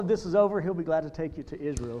this is over, he'll be glad to take you to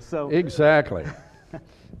Israel. So Exactly.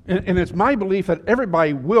 And it's my belief that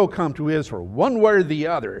everybody will come to Israel, one way or the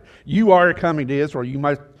other. You are coming to Israel.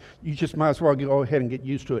 You just might as well go ahead and get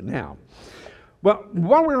used to it now. Well,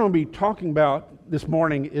 what we're going to be talking about this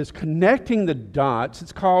morning is connecting the dots.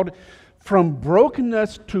 It's called From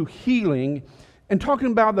Brokenness to Healing, and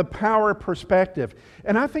talking about the power perspective.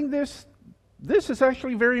 And I think this is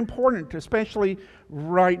actually very important, especially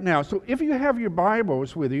right now. So if you have your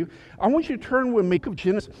Bibles with you, I want you to turn with me to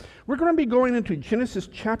Genesis. We're going to be going into Genesis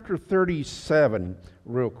chapter 37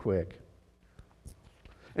 real quick.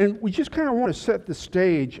 And we just kind of want to set the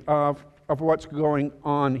stage of what's going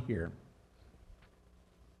on here.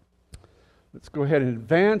 Let's go ahead and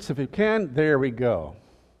advance if you can. There we go.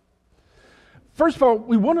 First of all,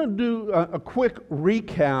 we want to do a quick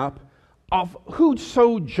recap of who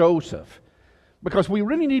sowed Joseph, because we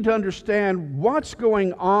really need to understand what's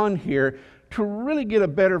going on here to really get a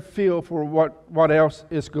better feel for what else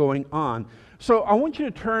is going on. So I want you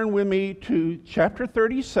to turn with me to chapter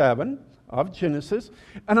 37 of Genesis,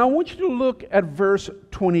 and I want you to look at verse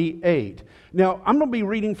 28. Now, I'm going to be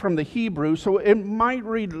reading from the Hebrew, so it might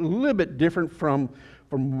read a little bit different from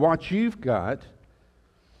what you've got,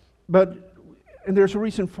 and there's a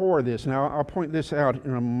reason for this. Now, I'll point this out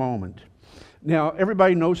in a moment. Now,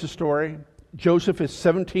 everybody knows the story. Joseph is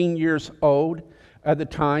 17 years old at the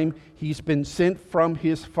time. He's been sent from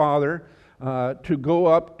his father to go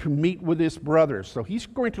up to meet with his brothers. So he's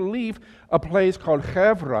going to leave a place called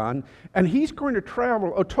Hebron, and he's going to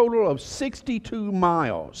travel a total of 62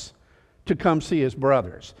 miles to come see his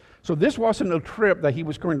brothers. So this wasn't a trip that he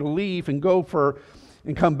was going to leave and go for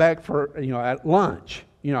and come back for, at lunch.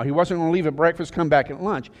 He wasn't going to leave at breakfast, come back at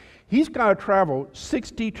lunch. He's got to travel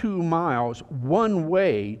 62 miles one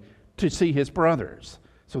way to see his brothers.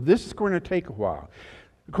 So this is going to take a while.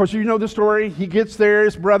 Of course, you know the story. He gets there,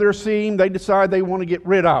 his brothers see him, they decide they want to get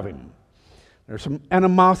rid of him. There's some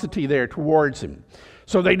animosity there towards him.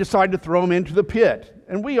 So they decide to throw him into the pit.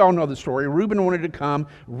 And we all know the story. Reuben wanted to come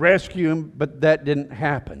rescue him, but that didn't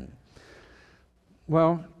happen.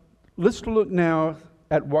 Well, let's look now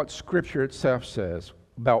at what Scripture itself says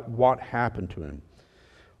about what happened to him.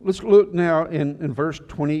 Let's look now in verse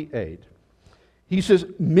 28. He says,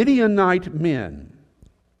 Midianite men,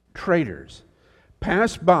 traders,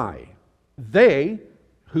 passed by. They,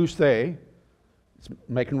 who's they? It's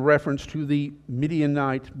making reference to the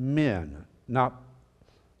Midianite men, not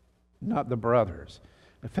the brothers.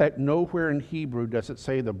 In fact, nowhere in Hebrew does it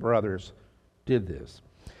say the brothers did this.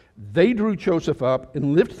 They drew Joseph up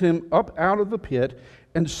and lifted him up out of the pit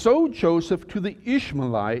and sold Joseph to the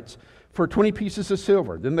Ishmaelites for 20 pieces of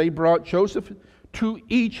silver. Then they brought Joseph to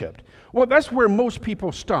Egypt. Well, that's where most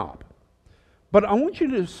people stop. But I want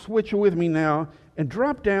you to switch with me now and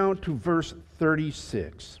drop down to verse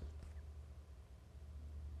 36.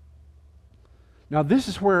 Now, this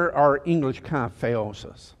is where our English kind of fails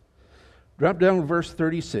us. Drop down to verse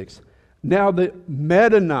 36. Now the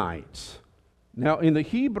Medanites. Now in the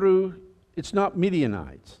Hebrew, it's not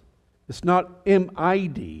Midianites. It's not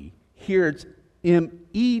M-I-D. Here it's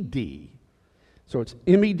M-E-D. So it's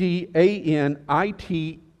M-E-D-A-N-I-T-E-S.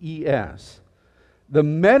 The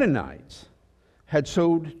Medanites had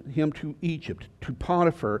sold him to Egypt, to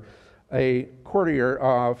Potiphar, a courtier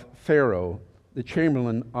of Pharaoh, the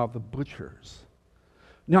chamberlain of the butchers.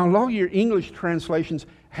 Now, a lot of your English translations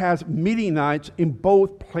has Midianites in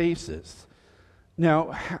both places.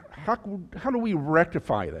 Now, how do we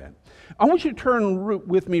rectify that? I want you to turn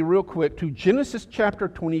with me real quick to Genesis chapter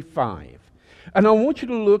 25. And I want you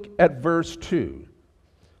to look at verse 2.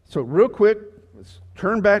 So real quick, let's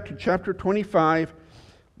turn back to chapter 25.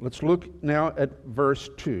 Let's look now at verse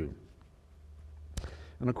 2.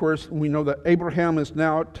 And of course, we know that Abraham has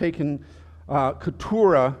now taken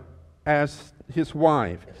Keturah as his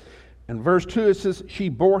wife. And verse 2, it says, she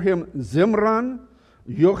bore him Zimran,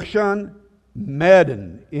 Yokshan,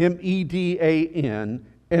 Medan, M-E-D-A-N,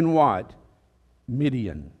 and what?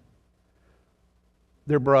 Midian.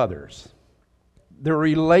 They're brothers. They're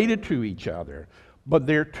related to each other, but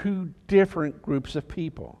they're two different groups of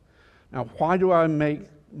people. Now, why do I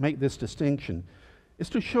make this distinction? It's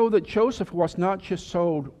to show that Joseph was not just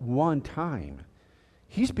sold one time.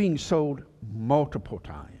 He's being sold multiple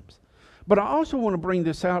times. But I also want to bring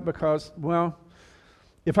this out because, well,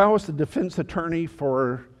 if I was the defense attorney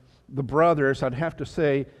for the brothers, I'd have to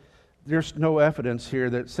say there's no evidence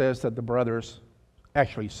here that says that the brothers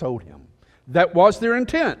actually sold him. That was their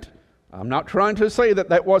intent. I'm not trying to say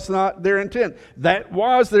that was not their intent. That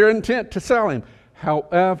was their intent to sell him.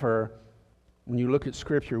 However, when you look at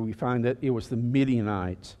Scripture, we find that it was the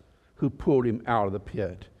Midianites who pulled him out of the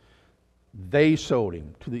pit. They sold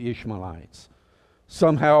him to the Ishmaelites.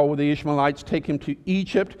 Somehow the Ishmaelites take him to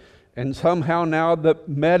Egypt, and somehow now the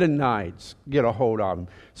Mennonites get a hold of him.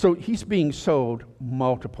 So he's being sold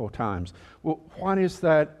multiple times. Well, why is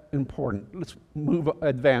that important? Let's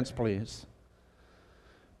advance, please.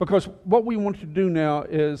 Because what we want to do now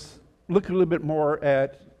is look a little bit more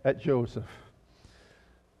at Joseph.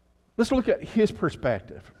 Let's look at his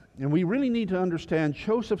perspective. And we really need to understand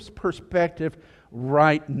Joseph's perspective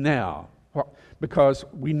right now. Because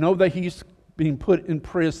we know that he's being put in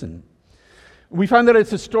prison. We find that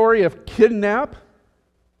it's a story of kidnap.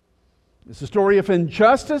 It's a story of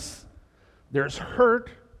injustice. There's hurt.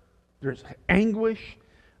 There's anguish.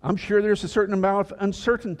 I'm sure there's a certain amount of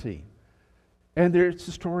uncertainty. And there's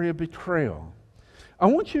a story of betrayal. I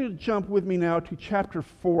want you to jump with me now to chapter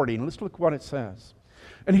 40, and let's look what it says.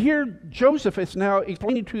 And here Joseph is now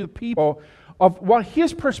explaining to the people of what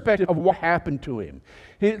his perspective of what happened to him.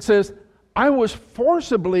 It says, I was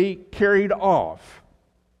forcibly carried off.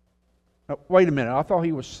 Now, wait a minute, I thought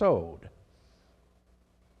he was sold.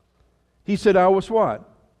 He said, I was what?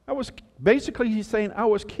 He's saying, I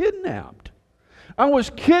was kidnapped. I was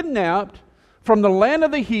kidnapped from the land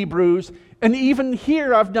of the Hebrews, and even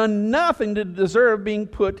here I've done nothing to deserve being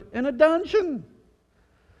put in a dungeon.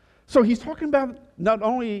 So he's talking about not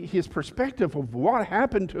only his perspective of what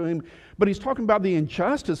happened to him, but he's talking about the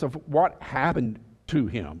injustice of what happened to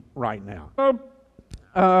him right now.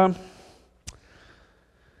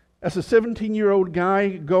 As a 17-year-old guy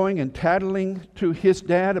going and tattling to his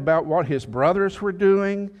dad about what his brothers were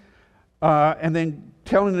doing, and then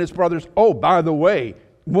telling his brothers, oh, by the way,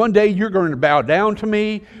 one day you're going to bow down to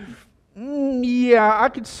me. Yeah, I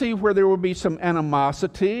could see where there would be some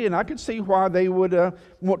animosity, and I could see why they would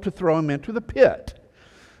want to throw him into the pit.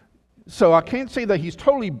 So I can't say that he's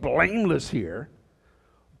totally blameless here,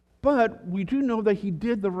 but we do know that he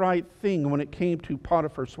did the right thing when it came to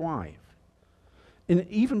Potiphar's wife. And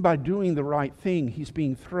even by doing the right thing, he's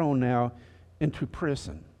being thrown now into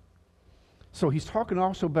prison. So he's talking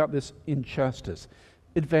also about this injustice.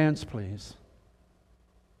 Advance, please.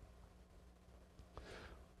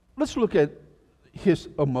 Let's look at his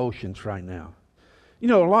emotions right now. You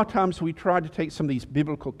know, a lot of times we try to take some of these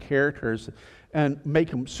biblical characters and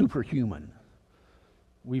make them superhuman.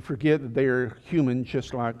 We forget that they're human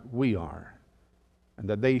just like we are, and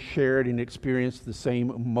that they shared and experienced the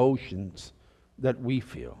same emotions that we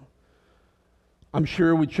feel. I'm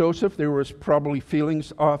sure with Joseph there was probably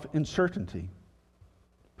feelings of uncertainty.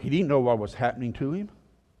 He didn't know what was happening to him.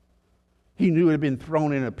 He knew he had been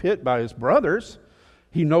thrown in a pit by his brothers.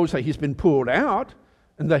 He knows that he's been pulled out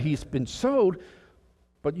and that he's been sold.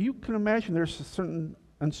 But you can imagine there's a certain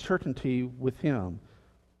uncertainty with him.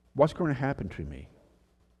 What's going to happen to me?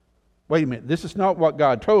 Wait a minute, this is not what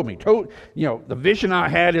God told me. The vision I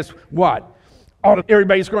had is what?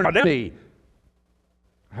 Everybody's going to me.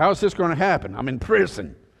 How's this going to happen? I'm in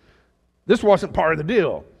prison. This wasn't part of the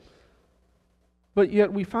deal. But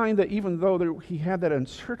yet we find that even though he had that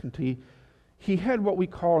uncertainty, he had what we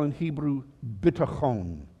call in Hebrew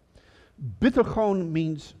bitachon. Bitachon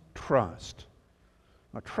means trust.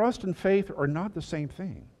 Now, trust and faith are not the same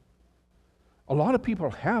thing. A lot of people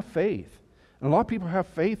have faith, and a lot of people have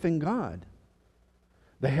faith in God.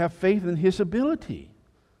 They have faith in His ability.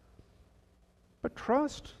 But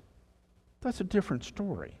trust, that's a different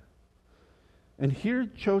story. And here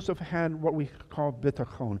Joseph had what we call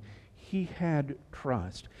bitachon. He had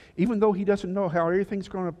trust. Even though he doesn't know how everything's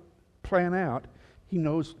going to plan out, he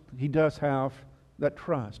knows he does have that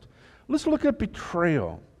trust. Let's look at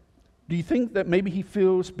betrayal. Do you think that maybe he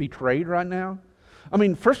feels betrayed right now? I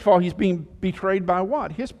mean, first of all, he's being betrayed by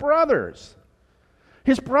what? His brothers.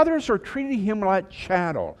 His brothers are treating him like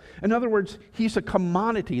chattel. In other words, he's a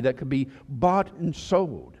commodity that could be bought and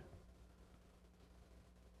sold.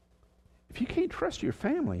 If you can't trust your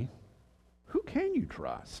family, who can you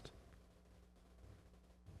trust?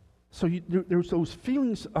 So there's those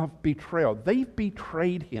feelings of betrayal. They've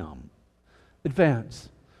betrayed him. Advance.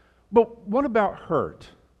 But what about hurt?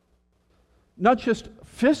 Not just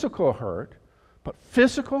physical hurt, but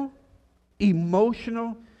physical,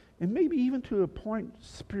 emotional, and maybe even to a point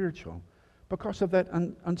spiritual, because of that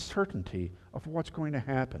uncertainty of what's going to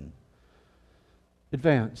happen.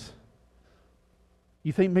 Advance.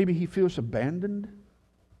 You think maybe he feels abandoned?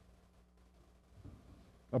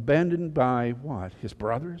 Abandoned by what? His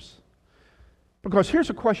brothers? Because here's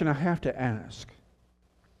a question I have to ask.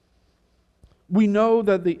 We know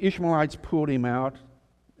that the Ishmaelites pulled him out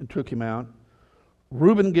and took him out.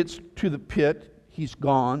 Reuben gets to the pit. He's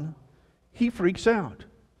gone. He freaks out.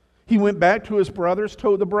 He went back to his brothers,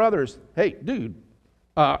 told the brothers, hey, dude,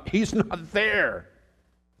 he's not there.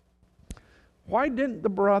 why didn't the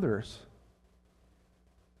brothers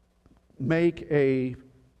make a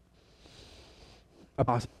to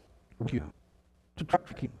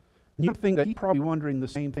track him? You think that he's probably wondering the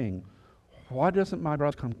same thing. Why doesn't my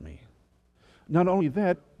brother come to me? Not only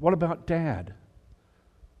that, what about Dad?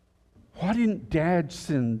 Why didn't Dad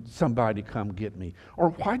send somebody to come get me? Or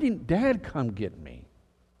why didn't Dad come get me?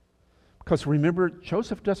 Because remember,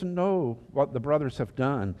 Joseph doesn't know what the brothers have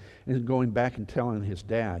done and going back and telling his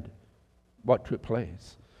dad what took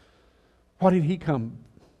place. Why did he come?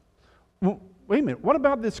 Well, wait a minute, what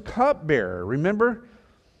about this cupbearer? Remember?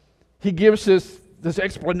 He gives this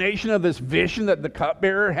explanation of this vision that the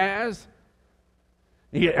cupbearer has.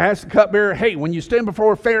 He asks the cupbearer, hey, when you stand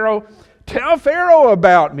before Pharaoh, tell Pharaoh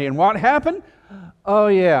about me. And what happened? Oh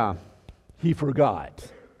yeah, he forgot.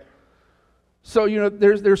 So,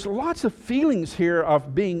 there's lots of feelings here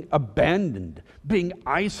of being abandoned, being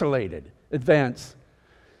isolated. Advance.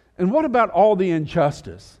 And what about all the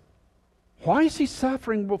injustice? Why is he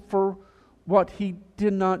suffering for what he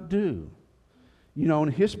did not do? In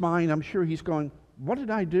his mind, I'm sure he's going, what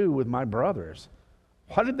did I do with my brothers?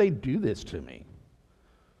 Why did they do this to me?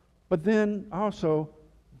 But then also,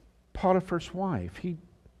 Potiphar's wife, he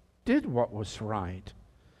did what was right,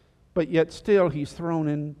 but yet still he's thrown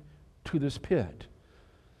into this pit.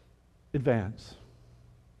 Advance.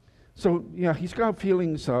 So, he's got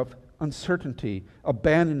feelings of uncertainty,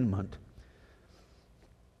 abandonment,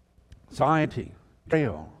 anxiety,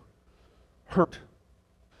 betrayal, hurt.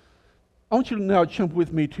 I want you to now jump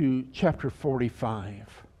with me to chapter 45.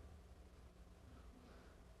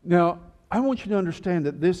 Now, I want you to understand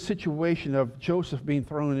that this situation of Joseph being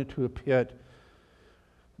thrown into a pit,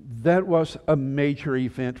 that was a major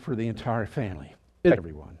event for the entire family,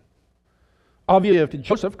 everyone. Obviously to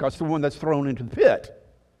Joseph, because the one that's thrown into the pit.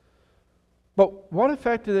 But what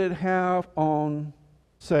effect did it have on,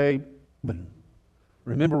 say, Reuben?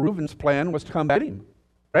 Remember, Reuben's plan was to come at him,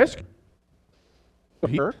 rescue him. So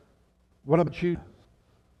he hurt. What about Judah?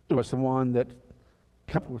 Judah was the one that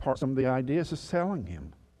kept with some of the ideas of selling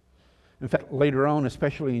him. In fact, later on,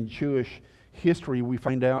 especially in Jewish history, we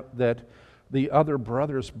find out that the other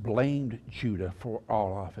brothers blamed Judah for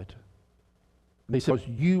all of it. They said,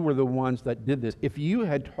 you were the ones that did this. If you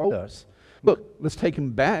had told us, look, let's take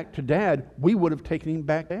him back to Dad, we would have taken him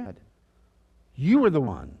back to Dad. You were the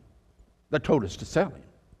one that told us to sell him.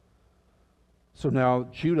 So now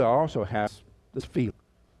Judah also has this feeling.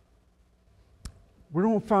 We're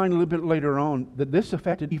going to find a little bit later on that this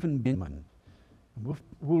affected even Benjamin.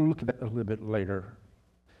 We'll look at that a little bit later.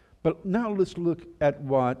 But now let's look at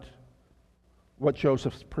what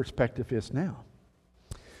Joseph's perspective is now.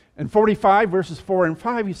 In 45, verses 4 and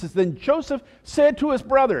 5, he says, then Joseph said to his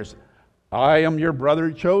brothers, I am your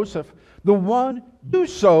brother Joseph, the one you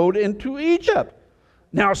sold into Egypt.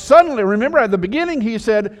 Now suddenly, remember at the beginning he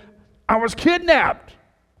said, I was kidnapped.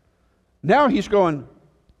 Now he's going,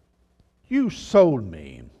 you sold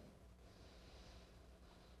me.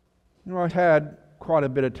 I had quite a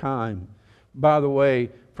bit of time. By the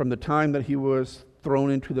way, from the time that he was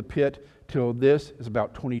thrown into the pit till this is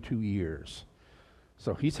about 22 years.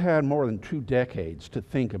 So he's had more than 2 decades to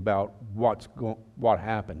think about what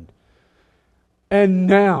happened. And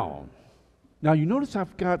now you notice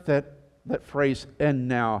I've got that phrase, and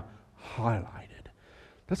now, highlighted.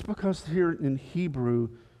 That's because here in Hebrew,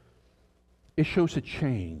 it shows a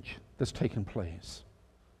change that's taken place.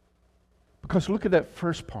 Because look at that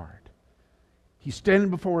first part. He's standing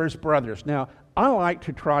before his brothers. Now, I like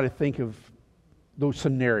to try to think of those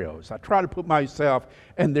scenarios. I try to put myself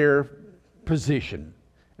in their position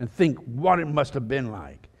and think what it must have been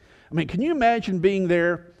like. I mean, can you imagine being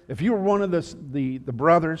there? If you were one of the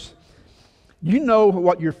brothers, you know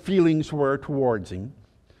what your feelings were towards him.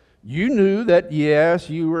 You knew that, yes,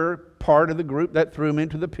 you were part of the group that threw him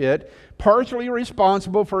into the pit, partially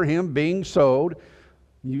responsible for him being sold.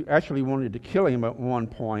 You actually wanted to kill him at one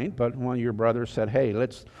point, but one of your brothers said, hey,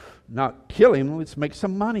 let's not kill him, let's make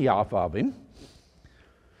some money off of him.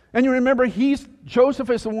 And you remember, Joseph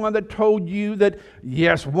is the one that told you that,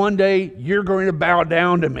 yes, one day you're going to bow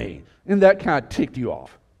down to me. And that kind of ticked you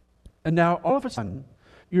off. And now all of a sudden,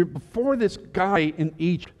 you're before this guy in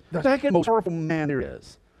Egypt, the second most powerful man there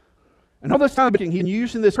is. And all this time he's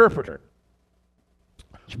using this interpreter.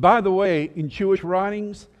 Which, by the way, in Jewish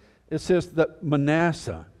writings, it says that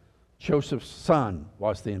Manasseh, Joseph's son,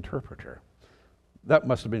 was the interpreter. That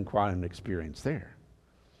must have been quite an experience there.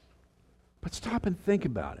 But stop and think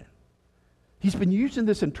about it. He's been using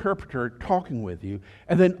this interpreter talking with you,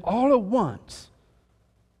 and then all at once,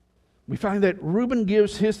 we find that Reuben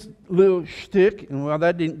gives his little shtick, and well,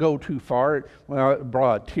 that didn't go too far. Well, it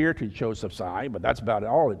brought a tear to Joseph's eye, but that's about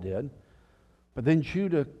all it did. But then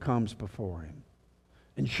Judah comes before him.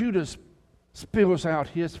 And Judah spills out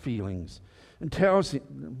his feelings and tells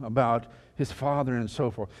him about his father and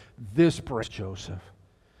so forth. This breaks Joseph.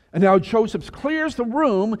 And now Joseph clears the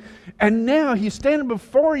room, and now he's standing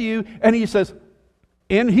before you, and he says,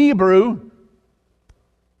 in Hebrew,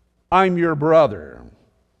 I'm your brother.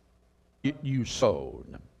 You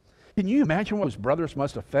sowed. Can you imagine what his brothers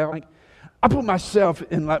must have felt like? I put myself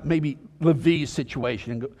in like maybe Levi's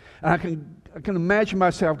situation, and I can imagine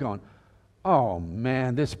myself going, oh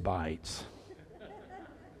man, this bites.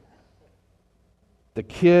 The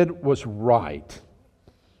kid was right.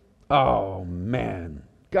 Oh man,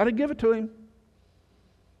 got to give it to him.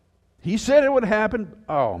 He said it would happen.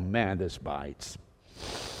 Oh man, this bites.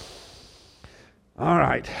 All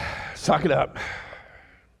right, suck it up.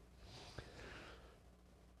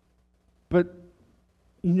 But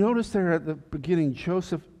you notice there at the beginning,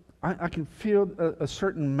 Joseph, I can feel a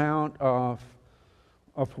certain amount of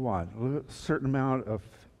what? A certain amount of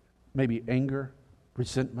maybe anger,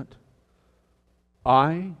 resentment.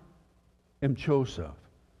 I am Joseph,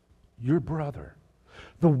 your brother,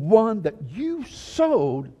 the one that you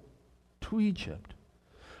sold to Egypt.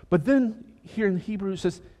 But then here in Hebrew it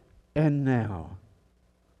says, and now,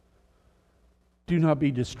 do not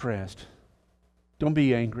be distressed. Don't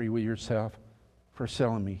be angry with yourself for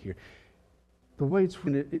selling me here. The way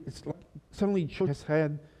it's like suddenly Joseph has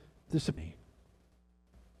had this. And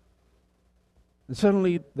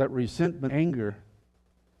suddenly that resentment, anger,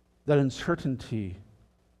 that uncertainty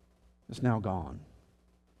is now gone.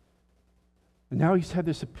 And now he's had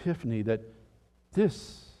this epiphany that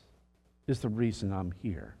this is the reason I'm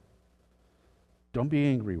here. Don't be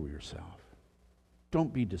angry with yourself.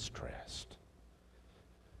 Don't be distressed.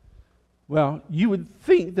 Well, you would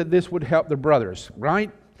think that this would help the brothers,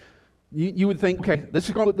 right? You would think, okay, this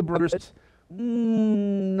is what the brothers said.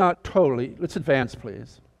 Not totally. Let's advance,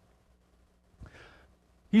 please.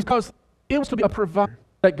 Because it was to be a provider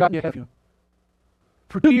that God gave you.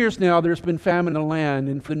 For 2 years now, there's been famine in the land,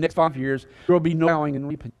 and for the next 5 years, there will be no plowing and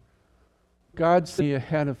reaping. God's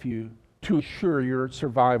ahead of you to assure your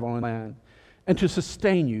survival in the land and to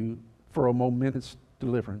sustain you for a momentous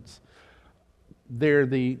deliverance. There,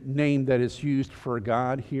 the name that is used for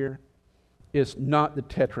God here is not the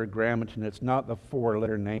tetragrammaton. It's not the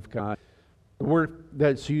four-letter name of God. The word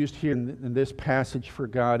that's used here in this passage for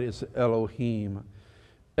God is Elohim.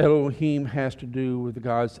 Elohim has to do with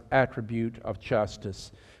God's attribute of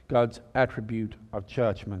justice, God's attribute of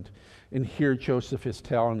judgment. And here Joseph is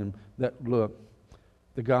telling him that, look,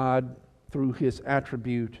 the God, through his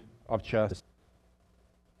attribute of justice,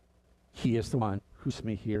 he is the one who's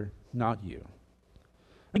me here, not you.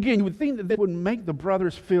 Again, you would think that would make the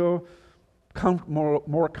brothers feel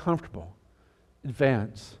more comfortable,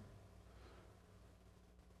 advance.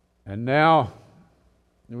 And now,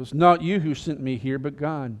 it was not you who sent me here, but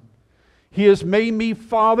God. He has made me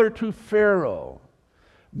father to Pharaoh,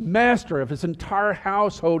 master of his entire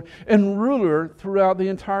household, and ruler throughout the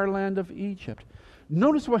entire land of Egypt.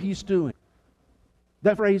 Notice what he's doing.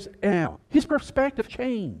 That phrase, now. His perspective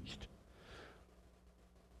changed.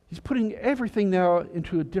 He's putting everything now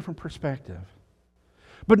into a different perspective.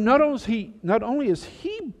 But not only is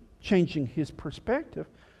he changing his perspective,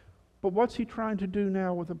 but what's he trying to do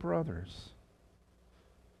now with the brothers?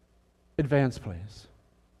 Advance, please.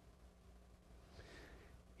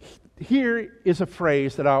 Here is a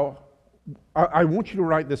phrase that I want you to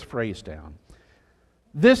write this phrase down.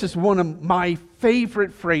 This is one of my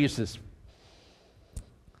favorite phrases.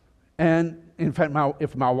 And in fact,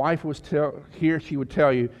 if my wife was here, she would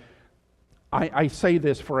tell you, I say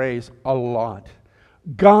this phrase a lot.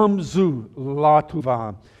 Gamzu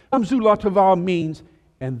latova. Gamzu latova means,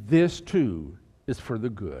 and this too is for the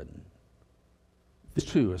good. This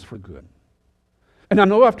too is for good. And I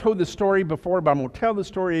know I've told this story before, but I'm going to tell the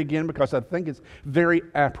story again because I think it's very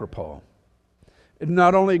apropos. It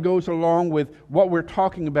not only goes along with what we're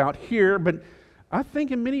talking about here, but I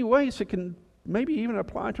think in many ways it can maybe even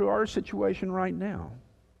apply to our situation right now.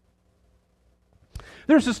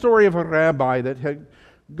 There's a story of a rabbi that had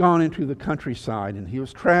gone into the countryside, and he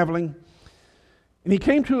was traveling, and he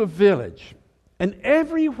came to a village, and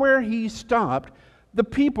everywhere he stopped, the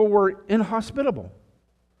people were inhospitable.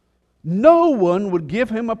 No one would give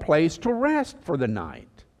him a place to rest for the night.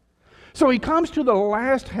 So he comes to the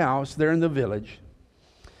last house there in the village,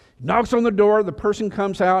 knocks on the door, the person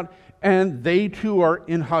comes out, and they too are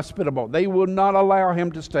inhospitable. They will not allow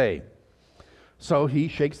him to stay. So he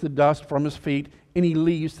shakes the dust from his feet and he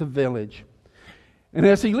leaves the village. And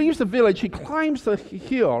as he leaves the village, he climbs the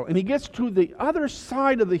hill and he gets to the other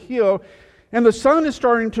side of the hill, and the sun is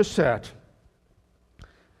starting to set.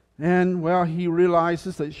 And, well, he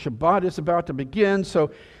realizes that Shabbat is about to begin,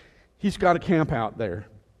 so he's got to camp out there.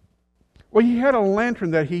 Well, he had a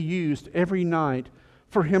lantern that he used every night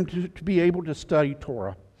for him to be able to study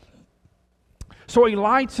Torah. So he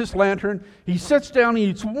lights his lantern, he sits down,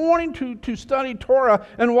 he's wanting to study Torah,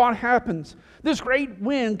 and what happens? This great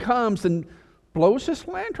wind comes and blows his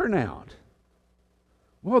lantern out.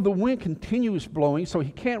 Well, the wind continues blowing, so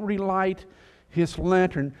he can't relight his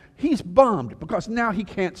lantern. He's bummed because now he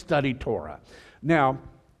can't study Torah. Now,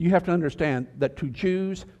 you have to understand that to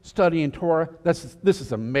Jews, studying Torah, this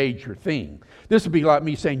is a major thing. This would be like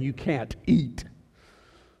me saying you can't eat.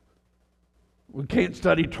 We can't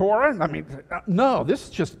study Torah? I mean, no, this is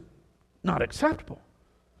just not acceptable.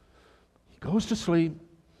 He goes to sleep.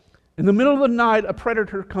 In the middle of the night, a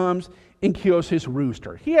predator comes and kills his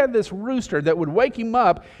rooster. He had this rooster that would wake him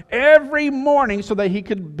up every morning so that he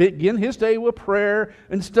could begin his day with prayer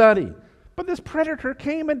and study. But this predator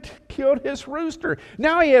came and killed his rooster.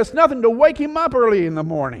 Now he has nothing to wake him up early in the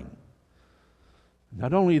morning.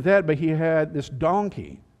 Not only that, but he had this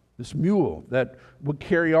donkey, this mule, that would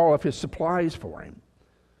carry all of his supplies for him.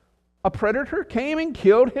 A predator came and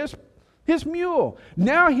killed his mule.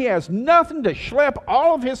 Now he has nothing to schlep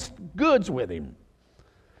all of his goods with him.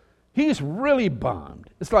 He's really bummed.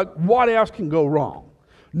 It's like, what else can go wrong?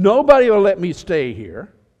 Nobody will let me stay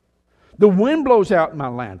here. The wind blows out my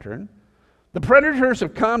lantern. The predators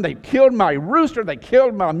have come. They killed my rooster. They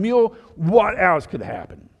killed my mule. What else could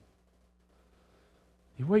happen?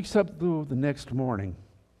 He wakes up the next morning.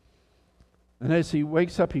 And as he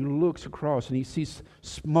wakes up, he looks across and he sees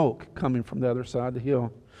smoke coming from the other side of the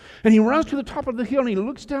hill. And he runs to the top of the hill and he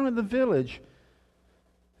looks down at the village.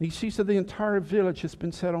 He sees that the entire village has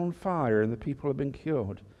been set on fire and the people have been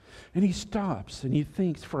killed. And he stops and he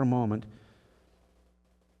thinks for a moment,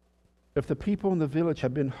 if the people in the village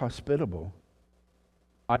had been hospitable,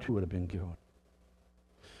 I too would have been killed.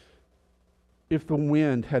 If the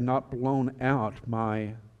wind had not blown out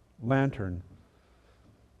my lantern,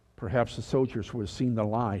 perhaps the soldiers would have seen the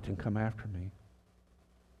light and come after me.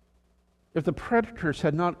 If the predators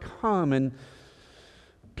had not come and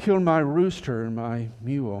killed my rooster and my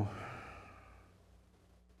mule,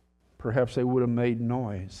 perhaps they would have made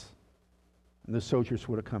noise and the soldiers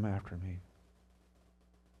would have come after me.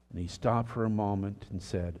 And he stopped for a moment and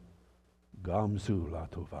said, Gamzu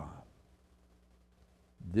latova.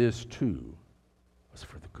 This too was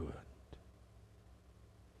for the good.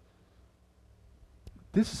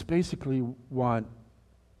 This is basically what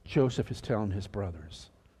Joseph is telling his brothers.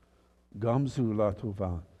 Gamzu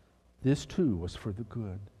latova. This too was for the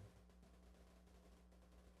good.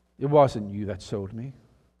 It wasn't you that sold me.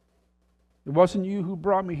 It wasn't you who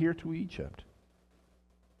brought me here to Egypt.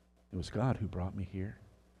 It was God who brought me here.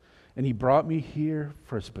 And He brought me here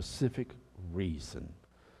for a specific reason.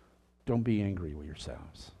 Don't be angry with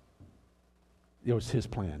yourselves. It was His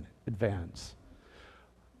plan. Advance.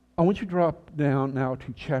 I want you to drop down now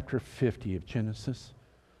to chapter 50 of Genesis.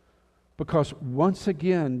 Because once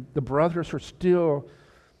again, the brothers are still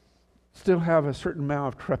have a certain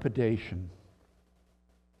amount of trepidation.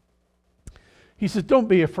 He says, don't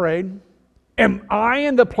be afraid. Am I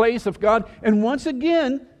in the place of God? And once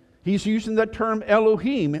again, he's using that term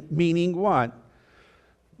Elohim, meaning what?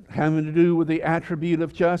 Having to do with the attribute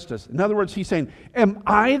of justice. In other words, he's saying, am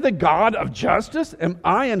I the God of justice? Am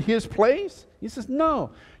I in His place? He says,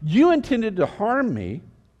 no. You intended to harm me,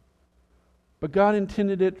 but God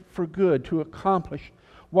intended it for good, to accomplish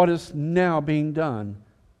what is now being done,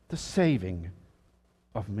 the saving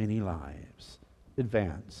of many lives.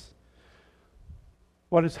 Advance.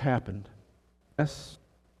 What has happened? As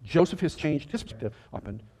Joseph has changed his perspective,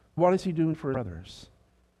 what is he doing for others?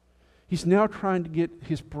 He's now trying to get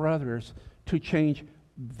his brothers to change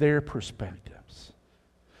their perspectives.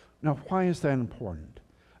 Now, why is that important?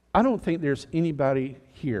 I don't think there's anybody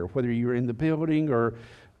here, whether you're in the building or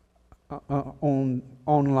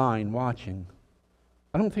online watching,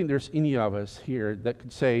 I don't think there's any of us here that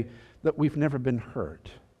could say that we've never been hurt,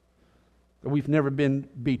 that we've never been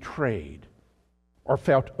betrayed, or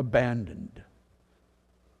felt abandoned,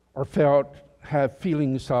 or have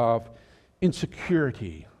feelings of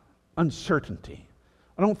insecurity, uncertainty.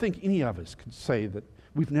 I don't think any of us could say that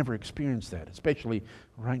we've never experienced that, especially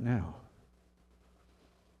right now.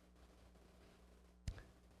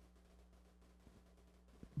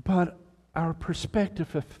 But our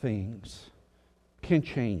perspective of things can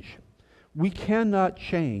change. We cannot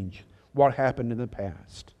change what happened in the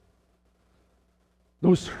past.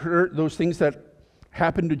 Those things that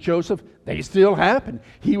happened to Joseph, they still happened.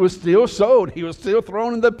 He was still sold. He was still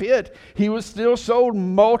thrown in the pit. He was still sold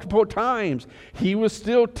multiple times. He was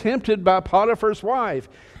still tempted by Potiphar's wife.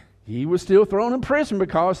 He was still thrown in prison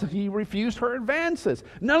because he refused her advances.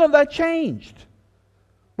 None of that changed.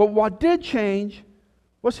 But what did change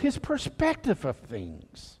was his perspective of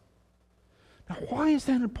things. Now, why is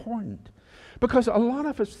that important? Because a lot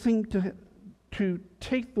of us seem to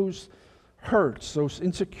take those hurts, those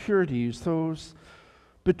insecurities, those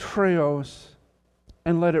betrayals,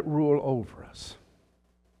 and let it rule over us.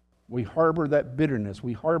 We harbor that bitterness.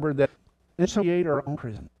 We harbor that insulate our own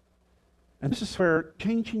prison. And this is where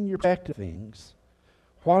changing your perspective of things,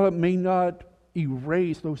 while it may not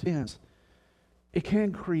erase those ends, it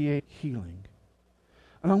can create healing.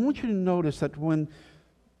 And I want you to notice that when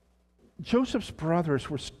Joseph's brothers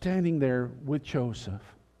were standing there with Joseph,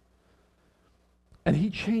 and he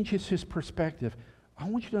changes his perspective, I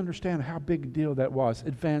want you to understand how big a deal that was.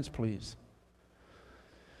 Advance, please.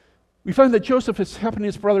 We find that Joseph is helping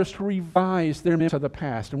his brothers to revise their memories of the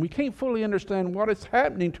past. And we can't fully understand what is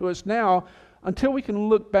happening to us now until we can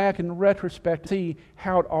look back in retrospect and see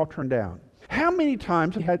how it all turned out. How many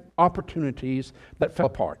times we had opportunities that fell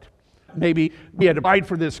apart? Maybe we had applied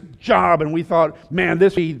for this job and we thought, man,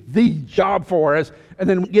 this would be the job for us. And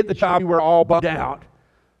then we get the job, we were all bummed out.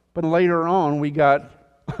 But later on, we got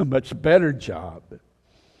a much better job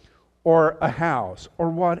or a house or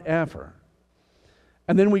whatever.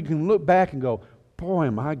 And then we can look back and go, boy,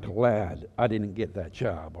 am I glad I didn't get that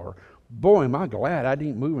job. Or, boy, am I glad I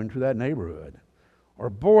didn't move into that neighborhood. Or,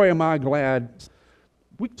 boy, am I glad.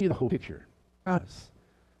 We can see the whole picture. Us.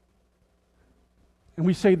 And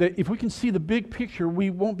we say that if we can see the big picture, we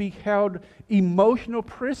won't be held emotional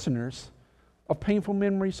prisoners of painful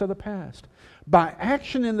memories of the past. By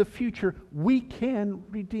action in the future, we can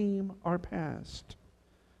redeem our past.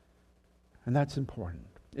 And that's important.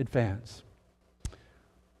 Advance.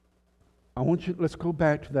 Let's go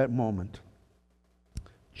back to that moment.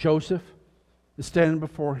 Joseph is standing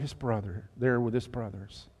before his brother, there with his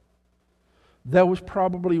brothers. That was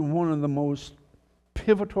probably one of the most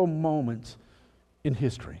pivotal moments in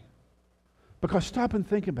history. Because stop and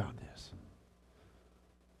think about this.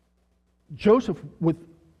 Joseph, with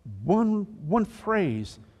one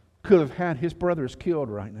phrase, could have had his brothers killed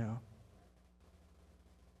right now.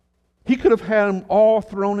 He could have had them all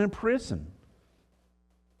thrown in prison.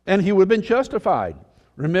 And he would have been justified.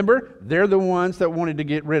 Remember, they're the ones that wanted to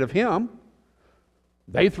get rid of him.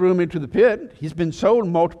 They threw him into the pit. He's been sold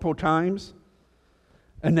multiple times.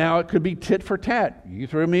 And now it could be tit for tat. You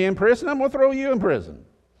threw me in prison, I'm going to throw you in prison.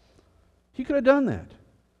 He could have done that.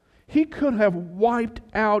 He could have wiped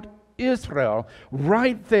out Israel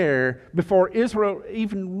right there before Israel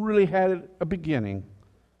even really had a beginning.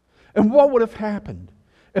 And what would have happened?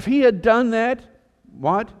 If he had done that,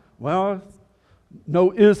 what? Well,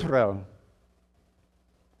 no Israel.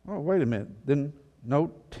 Oh, wait a minute. Then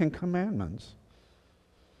no 10 Commandments.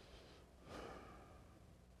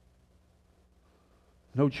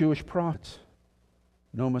 No Jewish prophets.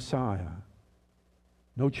 No Messiah.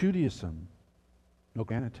 No Judaism. No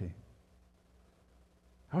Christianity.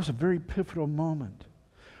 That was a very pivotal moment.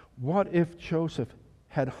 What if Joseph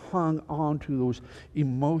had hung on to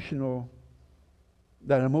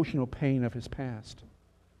that emotional pain of his past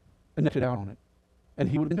and acted out on it? And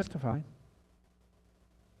he would have been justified.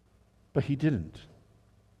 But he didn't.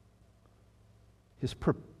 His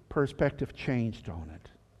perspective changed on it.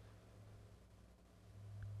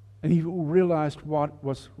 And he realized what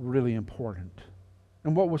was really important.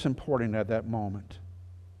 And what was important at that moment?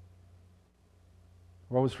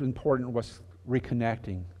 What was important was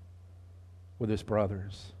reconnecting with his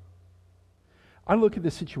brothers. I look at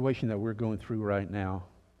the situation that we're going through right now.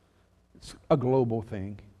 It's a global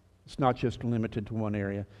thing. It's not just limited to one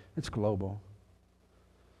area. It's global.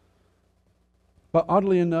 But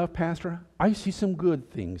oddly enough, Pastor, I see some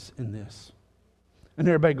good things in this. And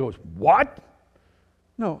everybody goes, what?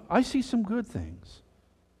 No, I see some good things.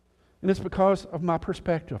 And it's because of my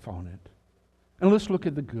perspective on it. And let's look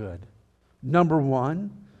at the good. Number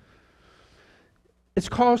one, it's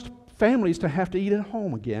caused families to have to eat at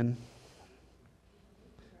home again.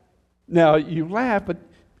 Now, you laugh, but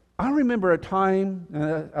I remember a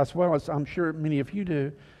time, as well as I'm sure many of you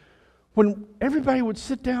do, when everybody would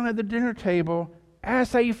sit down at the dinner table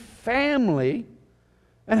as a family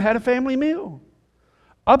and had a family meal.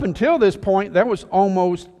 Up until this point, that was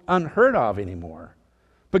almost unheard of anymore.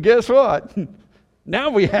 But guess what?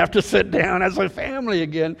 Now we have to sit down as a family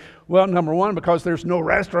again. Well, number one, because there's no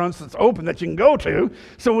restaurants that's open that you can go to.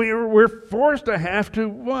 So we're forced to have to,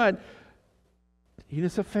 what? Eat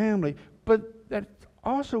as a family. But that's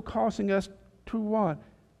also causing us to what?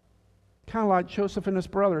 Kind of like Joseph and his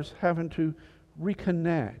brothers having to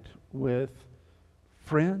reconnect with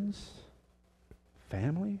friends,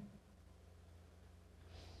 family.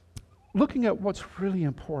 looking at what's really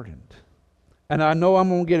important. And I know I'm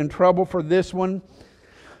going to get in trouble for this one,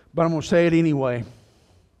 but I'm going to say it anyway.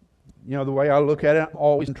 You know, the way I look at it, I'm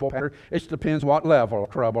always in trouble. It just depends what level of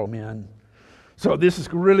trouble I'm in. So this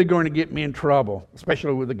is really going to get me in trouble,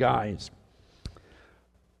 especially with the guys.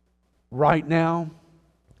 Right now,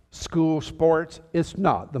 school sports is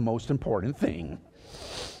not the most important thing.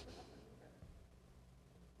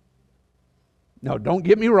 Now, don't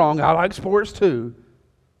get me wrong, I like sports too,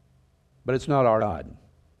 but it's not our God.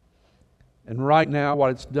 And right now,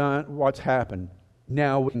 what's happened,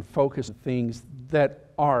 now we can focus on things that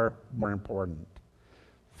are more important.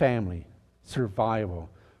 Family, survival,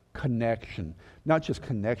 connection. Not just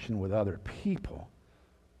connection with other people,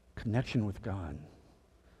 connection with God.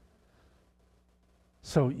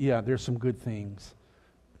 So, yeah, there's some good things.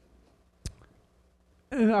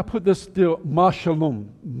 And I put this still, ma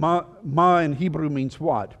shalom. Ma in Hebrew means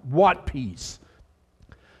what? What peace?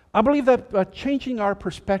 I believe that changing our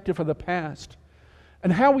perspective of the past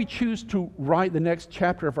and how we choose to write the next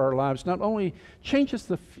chapter of our lives not only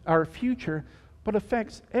changes our future, but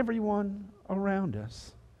affects everyone around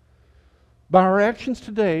us. By our actions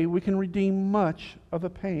today, we can redeem much of the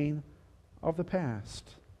pain of the past.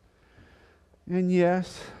 And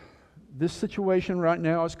yes, this situation right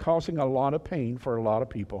now is causing a lot of pain for a lot of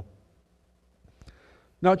people.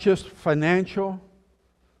 Not just financial,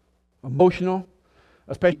 emotional,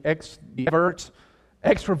 especially extroverts.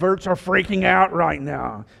 Extroverts are freaking out right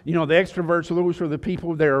now. You know, the extroverts, those are the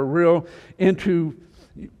people that are real into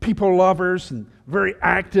people lovers and very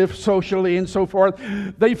active socially and so forth.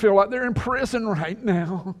 They feel like they're in prison right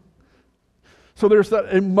now. So there's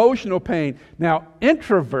that emotional pain. Now,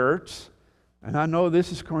 introverts, and I know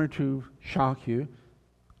this is going to shock you,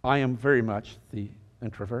 I am very much the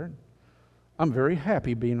introvert. I'm very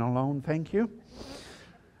happy being alone, thank you.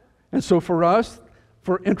 And so for us,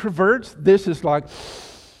 for introverts, this is like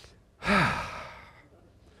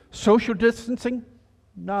social distancing,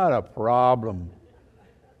 not a problem.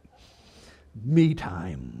 Me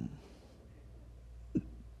time.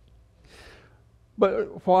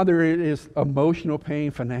 But whether it is emotional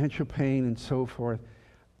pain, financial pain, and so forth,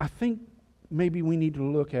 I think maybe we need to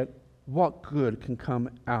look at what good can come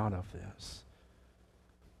out of this.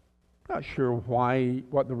 Not sure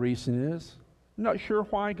what the reason is. Not sure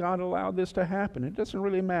why God allowed this to happen. It doesn't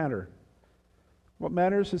really matter. What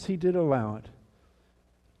matters is He did allow it.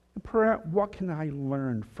 And perhaps, what can I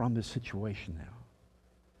learn from this situation now?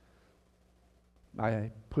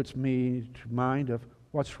 It puts me to mind of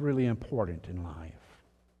what's really important in life.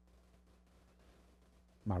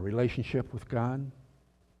 My relationship with God,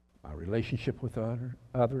 my relationship with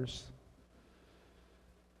others.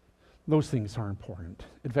 Those things are important.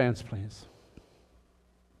 Advance, please.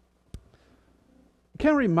 It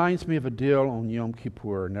kind of reminds me of a deal on Yom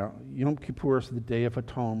Kippur. Now, Yom Kippur is the Day of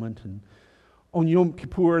Atonement, and on Yom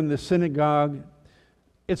Kippur in the synagogue,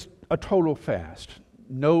 it's a total fast.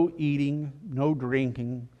 No eating, no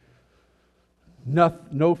drinking,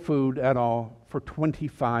 no food at all for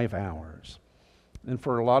 25 hours. And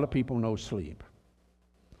for a lot of people, no sleep.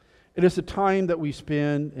 It is a time that we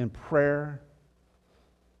spend in prayer,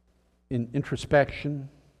 in introspection.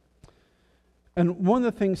 And one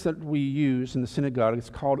of the things that we use in the synagogue is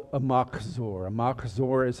called a machzor. A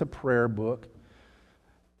machzor is a prayer book,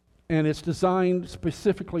 and it's designed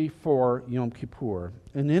specifically for Yom Kippur.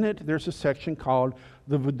 And in it, there's a section called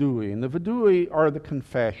the Vidui. And the Vidui are the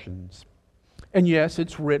confessions. And yes,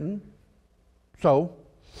 it's written. So,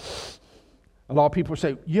 a lot of people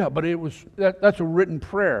say, yeah, but that's a written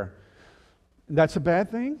prayer. That's a bad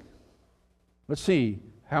thing? Let's see.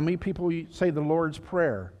 How many people say the Lord's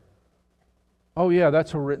Prayer? Oh yeah,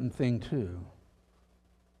 that's a written thing too.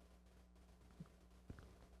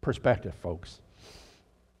 Perspective, folks.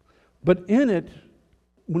 But in it,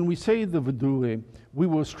 when we say the Vidui, we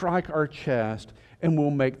will strike our chest and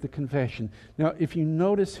we'll make the confession. Now, if you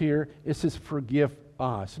notice here, it says forgive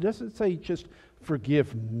us. It doesn't say just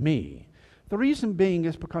forgive me. The reason being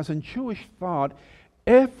is because in Jewish thought,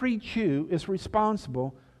 every Jew is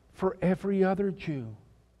responsible for every other Jew.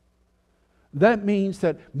 That means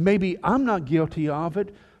that maybe I'm not guilty of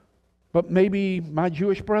it, but maybe my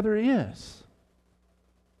Jewish brother is.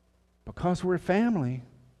 Because we're family,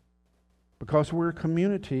 because we're a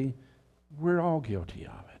community, we're all guilty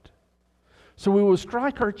of it. So we will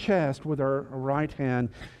strike our chest with our right hand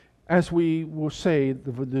as we will say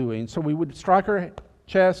the Vidui. And so we would strike our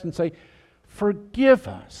chest and say, forgive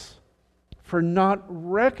us for not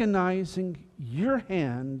recognizing your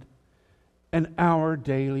hand in our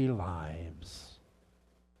daily lives.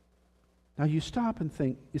 Now you stop and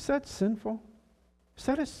think, is that sinful? Is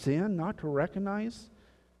that a sin not to recognize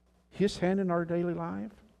His hand in our daily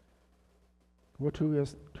life? Well,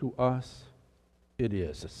 to us, it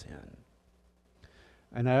is a sin.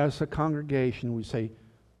 And as a congregation, we say,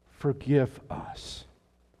 forgive us,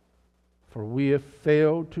 for we have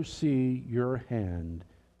failed to see your hand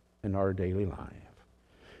in our daily life.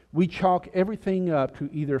 We chalk everything up to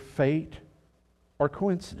either fate or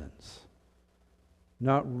coincidence,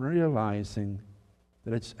 not realizing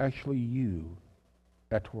that it's actually you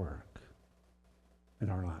at work in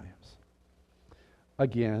our lives.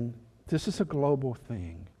 Again, this is a global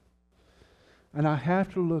thing. And I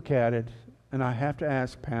have to look at it and I have to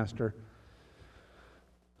ask, Pastor,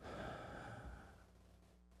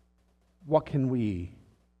 what can we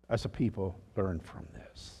as a people learn from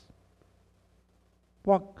this?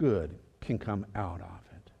 What good can come out of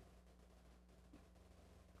it?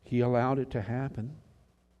 He allowed it to happen.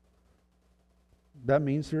 That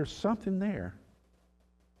means there's something there.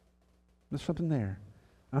 There's something there.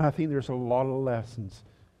 And I think there's a lot of lessons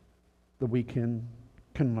that we can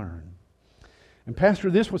learn. And Pastor,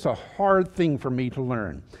 this was a hard thing for me to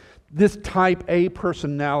learn. This type A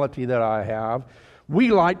personality that I have, we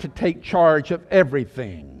like to take charge of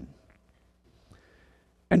everything.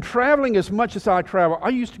 And traveling as much as I travel, I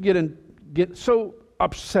used to get so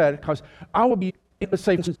upset because I would be, let's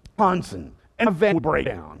say, in Wisconsin, and a van would break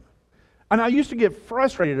down. And I used to get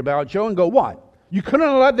frustrated about Joe and go, what? You couldn't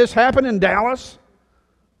have let this happen in Dallas?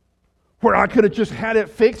 Where I could have just had it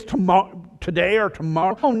fixed today or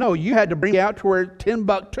tomorrow? Oh no, you had to bring it out to where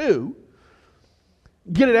Timbuktu,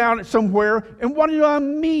 get it out somewhere, and what do I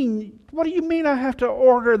mean? What do you mean I have to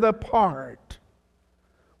order the part?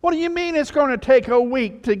 What do you mean it's going to take a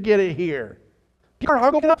week to get it here?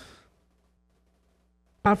 I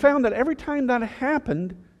found that every time that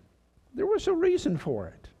happened, there was a reason for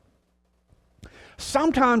it.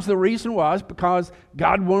 Sometimes the reason was because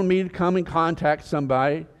God wanted me to come and contact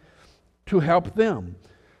somebody to help them.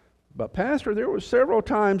 But Pastor, there were several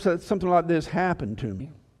times that something like this happened to me.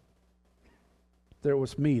 There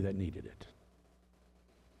was me that needed it.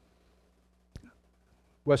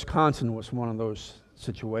 Wisconsin was one of those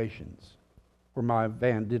situations where my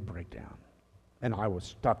van did break down and I was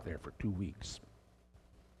stuck there for 2 weeks.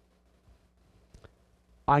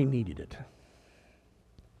 I needed it.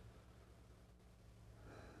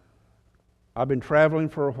 I've been traveling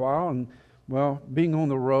for a while and, well, being on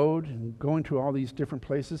the road and going to all these different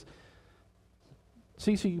places, it's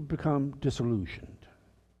easy to become disillusioned,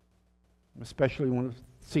 especially when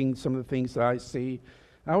seeing some of the things that I see.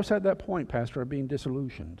 I was at that point, Pastor, of being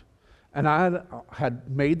disillusioned. And I had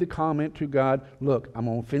made the comment to God, look, I'm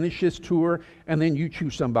going to finish this tour and then you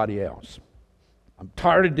choose somebody else. I'm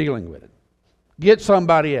tired of dealing with it. Get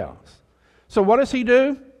somebody else. So what does he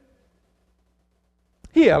do?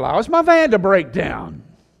 He allows my van to break down.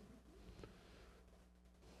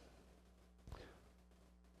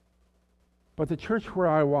 But the church where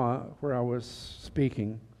I was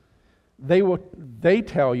speaking, they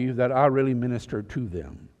tell you that I really ministered to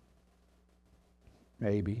them.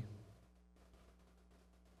 Maybe.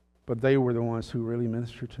 But they were the ones who really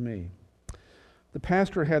ministered to me. The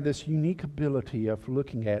pastor had this unique ability of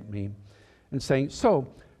looking at me and saying, so,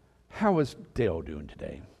 how is Dale doing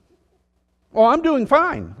today? Oh, I'm doing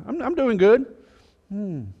fine. I'm doing good.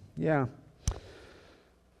 Yeah.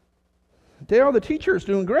 Dale, the teacher, is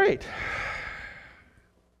doing great.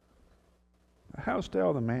 How's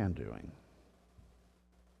Dale the man doing?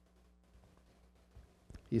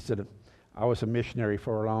 He said, I was a missionary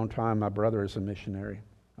for a long time. My brother is a missionary.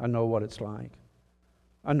 I know what it's like.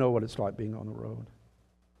 I know what it's like being on the road.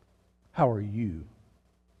 How are you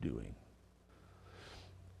doing?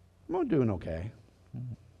 I'm doing okay.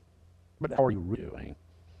 But how are you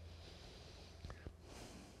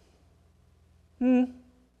doing?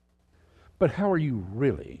 But how are you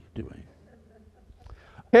really doing?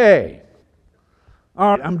 Hey,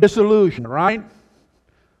 all right, I'm disillusioned, right?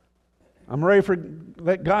 I'm ready for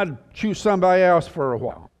let God choose somebody else for a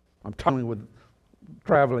while. I'm tired with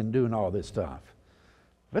traveling, doing all this stuff.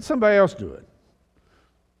 Let somebody else do it.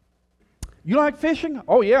 You like fishing?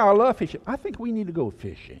 Oh yeah, I love fishing. I think we need to go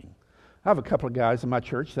fishing. I have a couple of guys in my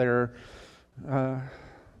church that are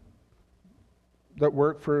that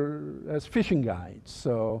work as fishing guides.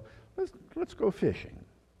 So let's go fishing.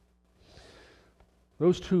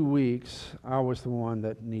 Those 2 weeks, I was the one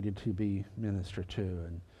that needed to be ministered to.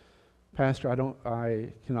 And Pastor,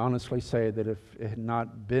 I can honestly say that if it had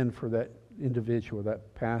not been for that individual,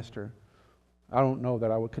 that pastor, I don't know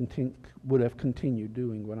that I would have continued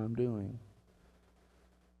doing what I'm doing.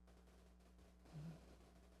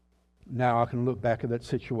 Now I can look back at that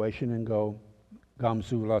situation and go,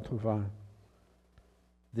 Gamzu la Tuva.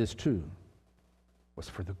 This too was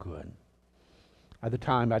for the good. At the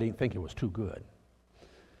time, I didn't think it was too good.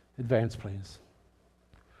 Advance, please.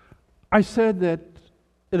 I said that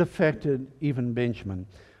it affected even Benjamin.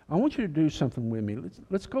 I want you to do something with me.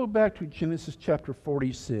 Let's go back to Genesis chapter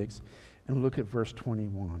 46 and look at verse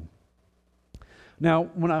 21. Now,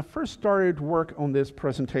 when I first started work on this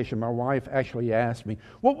presentation, my wife actually asked me,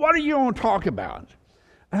 well, what are you going to talk about?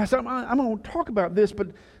 And I said, I'm going to talk about this, but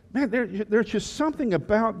man, there's just something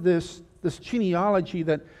about this genealogy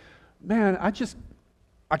that, man,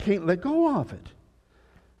 I can't let go of it.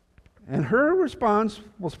 And her response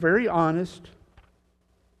was very honest.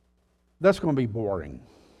 That's going to be boring.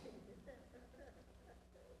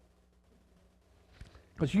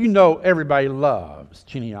 Because you know everybody loves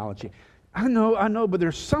genealogy. I know, but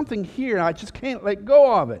there's something here. I just can't let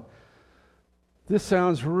go of it. This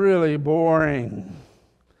sounds really boring.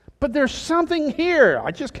 But there's something here.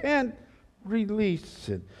 I just can't release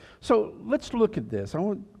it. So let's look at this. I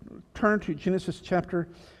want to turn to Genesis chapter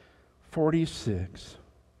 46.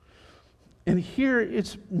 And here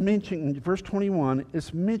it's mentioned, in verse 21,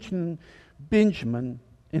 it's mentioning Benjamin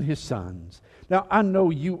and his sons. Now, I know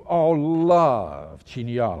you all love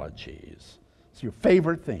genealogies. It's your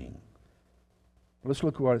favorite thing. Let's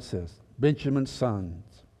look at what it says. Benjamin's sons.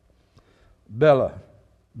 Bela,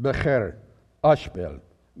 Becher, Ashbel,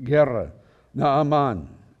 Gera, Naaman,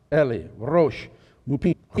 Eli, Rosh,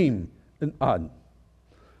 Mupim, and Ad.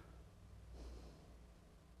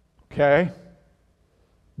 Okay?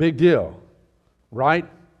 Big deal, right?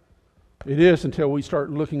 It is until we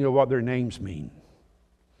start looking at what their names mean.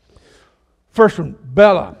 First one,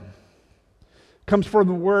 Bela, comes from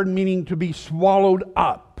the word meaning to be swallowed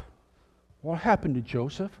up. What happened to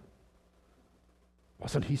Joseph?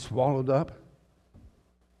 Wasn't he swallowed up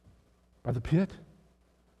by the pit?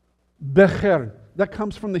 Becher, that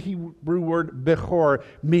comes from the Hebrew word Bechor,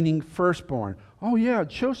 meaning firstborn. Oh yeah,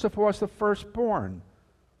 Joseph was the firstborn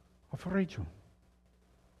of Rachel.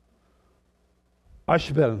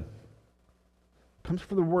 Ashbel comes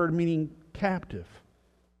from the word meaning captive.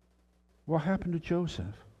 What happened to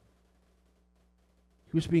Joseph?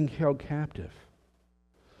 He was being held captive.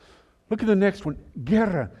 Look at the next one.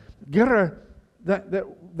 Gera. Gera,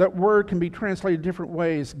 that word can be translated different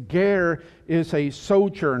ways. Ger is a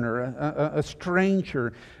sojourner, a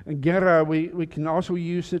stranger. And Gera, we can also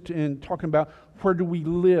use it in talking about where do we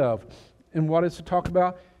live. And what is it talk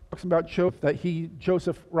about? It talks about Joseph, that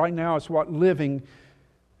Joseph right now is living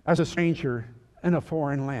as a stranger in a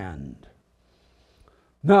foreign land.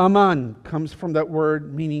 Naaman comes from that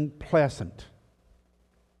word meaning pleasant.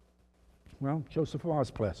 Well, Joseph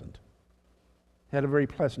was pleasant. Had a very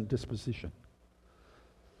pleasant disposition.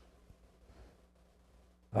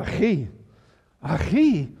 Achi.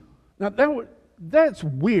 Now that's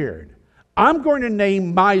weird. I'm going to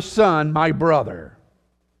name my son my brother.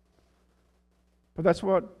 But that's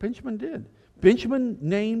what Benjamin did. Benjamin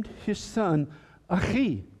named his son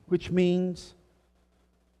Achi, which means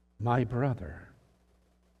my brother.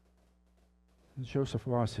 And Joseph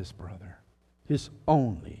was his brother, his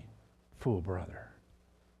only full brother.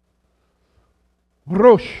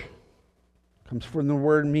 Rosh comes from the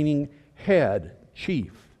word meaning head,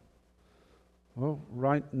 chief. Well,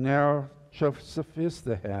 right now, Joseph is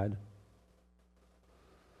the head.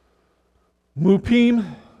 Mupim,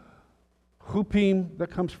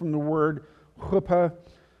 that comes from the word chuppah.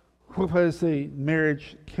 Chuppah is a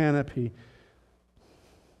marriage canopy.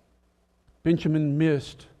 Benjamin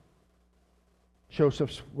missed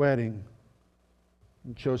Joseph's wedding,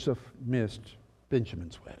 and Joseph missed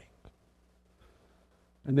Benjamin's wedding.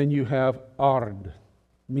 And then you have Ard,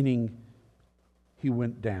 meaning he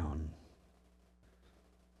went down.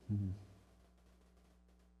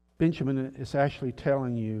 Benjamin is actually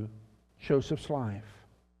telling you Joseph's life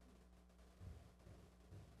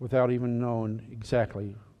without even knowing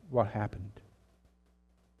exactly what happened.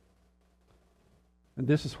 And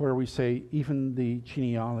this is where we say even the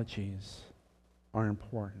genealogies are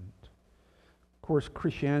important. Of course,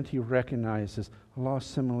 Christianity recognizes a lot of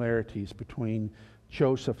similarities between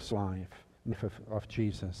Joseph's life and the life of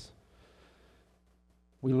Jesus.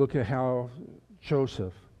 We look at how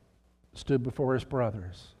Joseph stood before his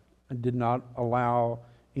brothers and did not allow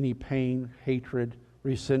any pain, hatred,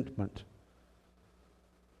 resentment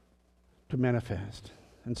to manifest.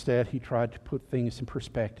 Instead, he tried to put things in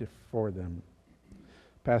perspective for them.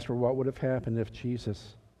 Pastor, what would have happened if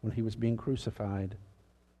Jesus, when he was being crucified,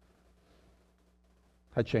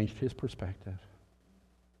 had changed his perspective?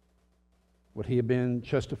 Would he have been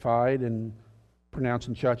justified in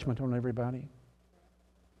pronouncing judgment on everybody?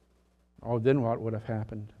 Oh, then what would have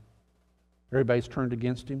happened? Everybody's turned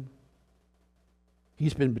against him.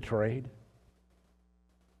 He's been betrayed.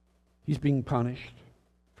 He's being punished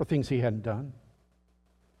for things he hadn't done.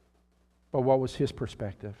 But what was his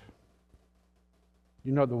perspective?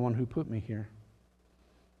 You're not the one who put me here.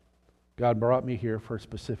 God brought me here for a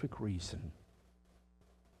specific reason.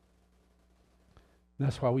 And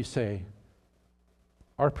that's why we say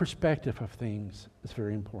our perspective of things is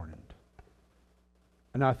very important.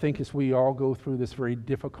 And I think as we all go through this very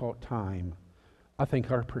difficult time, I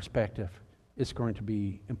think our perspective is going to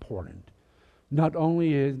be important. Not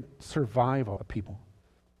only in survival of people,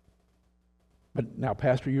 but now,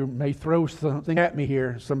 Pastor, you may throw something at me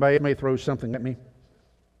here. Somebody may throw something at me.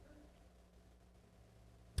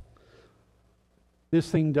 This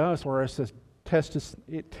thing does for us is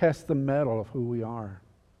it tests the mettle of who we are,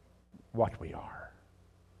 what we are.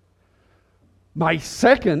 My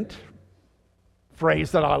second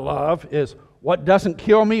phrase that I love is, what doesn't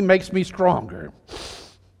kill me makes me stronger.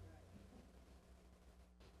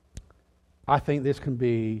 I think this can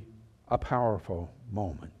be a powerful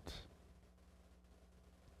moment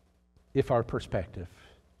if our perspective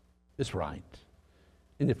is right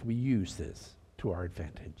and if we use this to our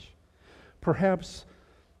advantage. Perhaps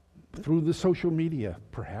through the social media,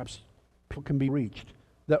 perhaps people can be reached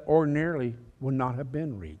that ordinarily would not have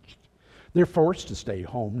been reached. They're forced to stay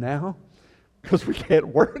home now because we can't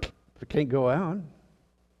work, we can't go out.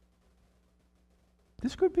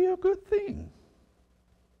 This could be a good thing.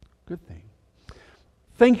 Good thing.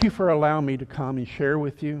 Thank you for allowing me to come and share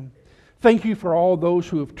with you. Thank you for all those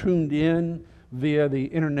who have tuned in via the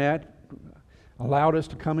internet, allowed us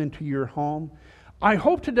to come into your home. I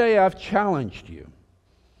hope today I've challenged you,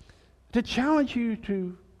 to challenge you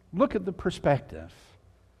to look at the perspective.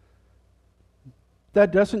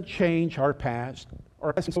 That doesn't change our past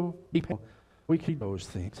or people. We keep those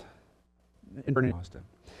things. And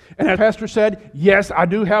as Pastor said, yes, I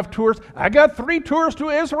do have tours. I got 3 tours to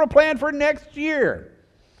Israel planned for next year.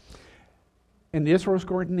 And Israel's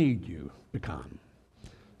going to need you to come.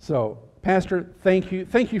 So, Pastor, thank you.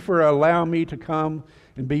 Thank you for allowing me to come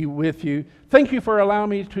and be with you. Thank you for allowing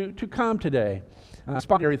me to come today.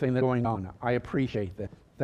 Despite everything that's going on, I appreciate that.